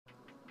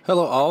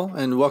Hello all,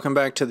 and welcome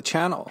back to the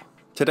channel.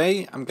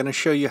 Today I'm going to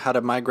show you how to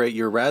migrate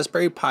your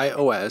Raspberry Pi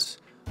OS,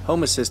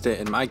 Home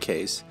Assistant in my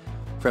case,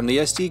 from the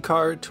SD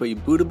card to a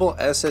bootable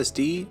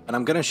SSD, and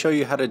I'm going to show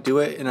you how to do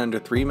it in under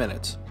 3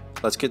 minutes.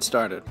 Let's get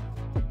started.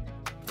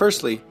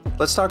 Firstly,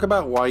 let's talk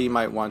about why you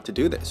might want to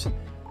do this.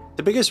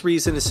 The biggest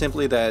reason is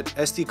simply that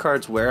SD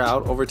cards wear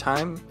out over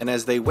time, and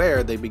as they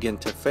wear, they begin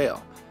to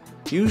fail.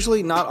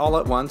 Usually not all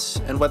at once,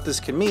 and what this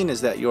can mean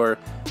is that your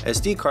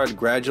SD card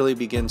gradually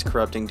begins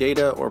corrupting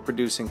data or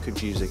producing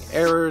confusing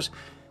errors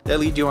that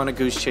lead you on a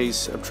goose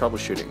chase of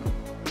troubleshooting.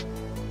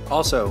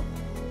 Also,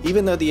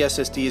 even though the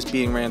SSD is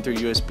being ran through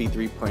USB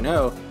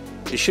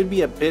 3.0, it should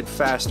be a bit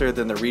faster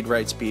than the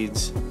read-write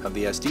speeds of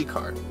the SD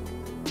card.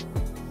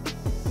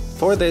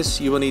 For this,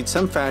 you will need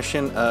some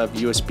fashion of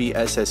USB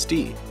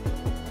SSD.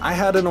 I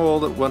had an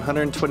old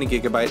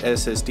 120GB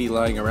SSD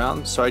lying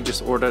around, so I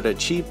just ordered a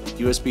cheap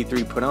USB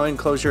 3.0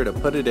 enclosure to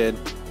put it in,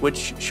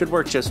 which should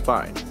work just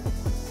fine.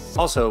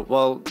 Also,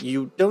 while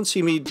you don't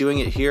see me doing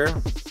it here,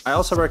 I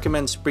also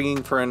recommend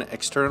springing for an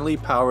externally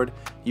powered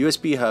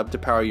USB hub to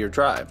power your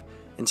drive,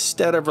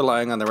 instead of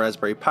relying on the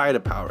Raspberry Pi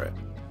to power it.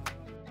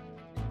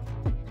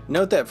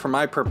 Note that for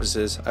my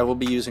purposes, I will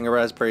be using a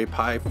Raspberry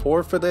Pi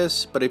 4 for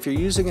this, but if you're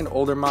using an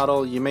older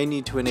model, you may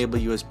need to enable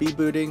USB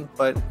booting,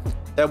 but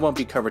that won't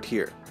be covered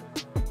here.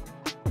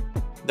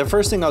 The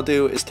first thing I'll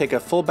do is take a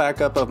full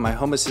backup of my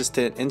Home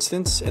Assistant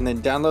instance and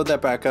then download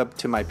that backup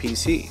to my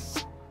PC.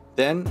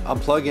 Then I'll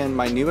plug in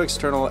my new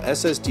external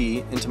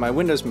SSD into my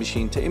Windows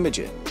machine to image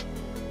it.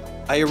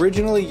 I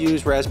originally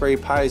used Raspberry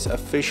Pi's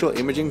official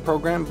imaging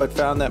program, but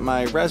found that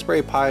my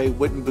Raspberry Pi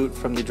wouldn't boot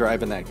from the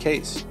drive in that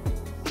case.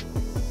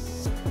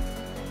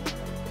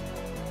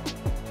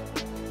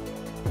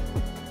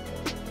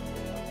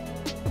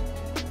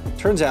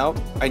 Turns out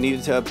I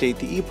needed to update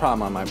the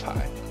EEPROM on my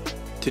Pi.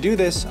 To do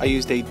this, I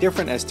used a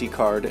different SD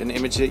card and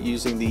imaged it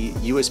using the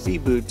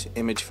USB boot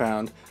image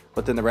found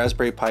within the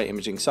Raspberry Pi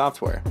imaging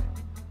software.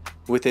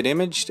 With it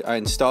imaged, I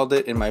installed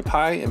it in my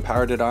Pi and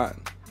powered it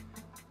on.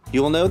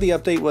 You will know the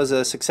update was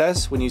a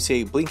success when you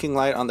see a blinking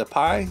light on the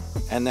Pi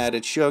and that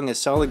it's showing a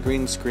solid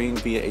green screen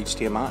via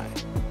HDMI.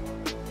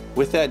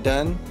 With that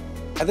done,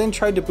 I then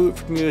tried to boot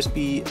from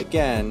USB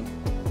again,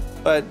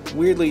 but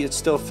weirdly it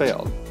still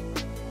failed.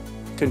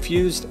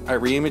 Confused, I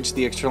re-imaged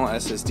the external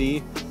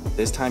SSD,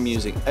 this time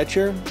using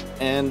Etcher,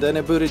 and then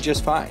it booted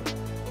just fine.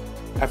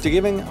 After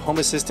giving Home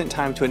Assistant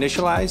time to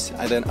initialize,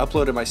 I then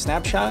uploaded my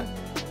snapshot,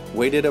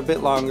 waited a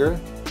bit longer,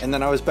 and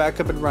then I was back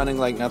up and running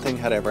like nothing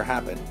had ever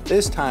happened.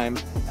 This time,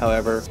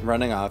 however,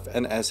 running off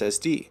an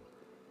SSD.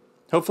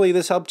 Hopefully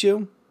this helped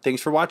you.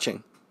 Thanks for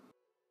watching.